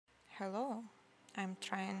Hello, I'm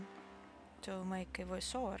trying to make a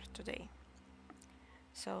voiceover today.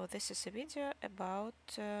 So this is a video about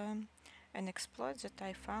an exploit that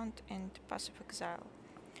I found in Path of Exile.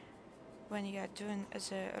 When you are doing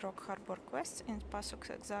the Rock Harbor quests in Path of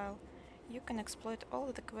Exile, you can exploit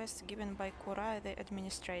all the quests given by Kurai, the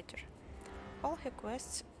administrator. All her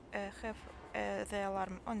quests have the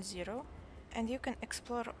alarm on 0, and you can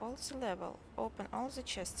explore all the level, open all the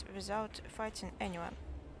chests without fighting anyone.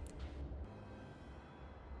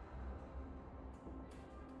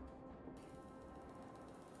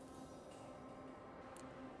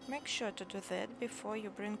 Make sure to do that before you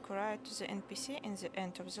bring Kurai to the NPC in the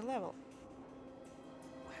end of the level.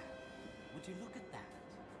 Well, would you look at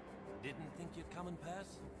that? Didn't think you'd come in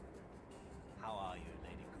person. How are you,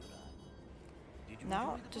 Lady Kurai? Did you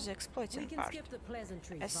Now enjoy the to the book? exploiting part.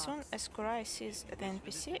 As soon as Kurai sees the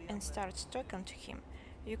NPC and starts talking to him,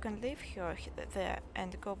 you can leave her there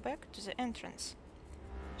and go back to the entrance.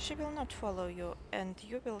 She will not follow you, and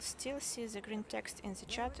you will still see the green text in the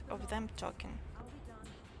chat of them talking.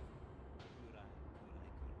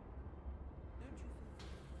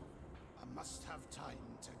 I must have time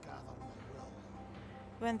to gather my will.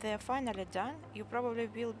 When they are finally done, you probably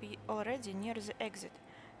will be already near the exit,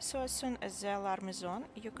 so as soon as the alarm is on,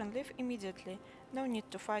 you can leave immediately, no need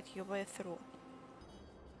to fight your way through.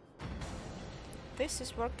 This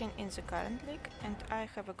is working in the current league, and I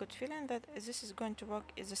have a good feeling that this is going to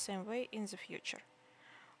work in the same way in the future.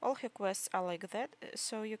 All her quests are like that,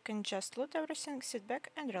 so you can just loot everything, sit back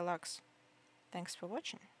and relax. Thanks for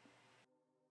watching.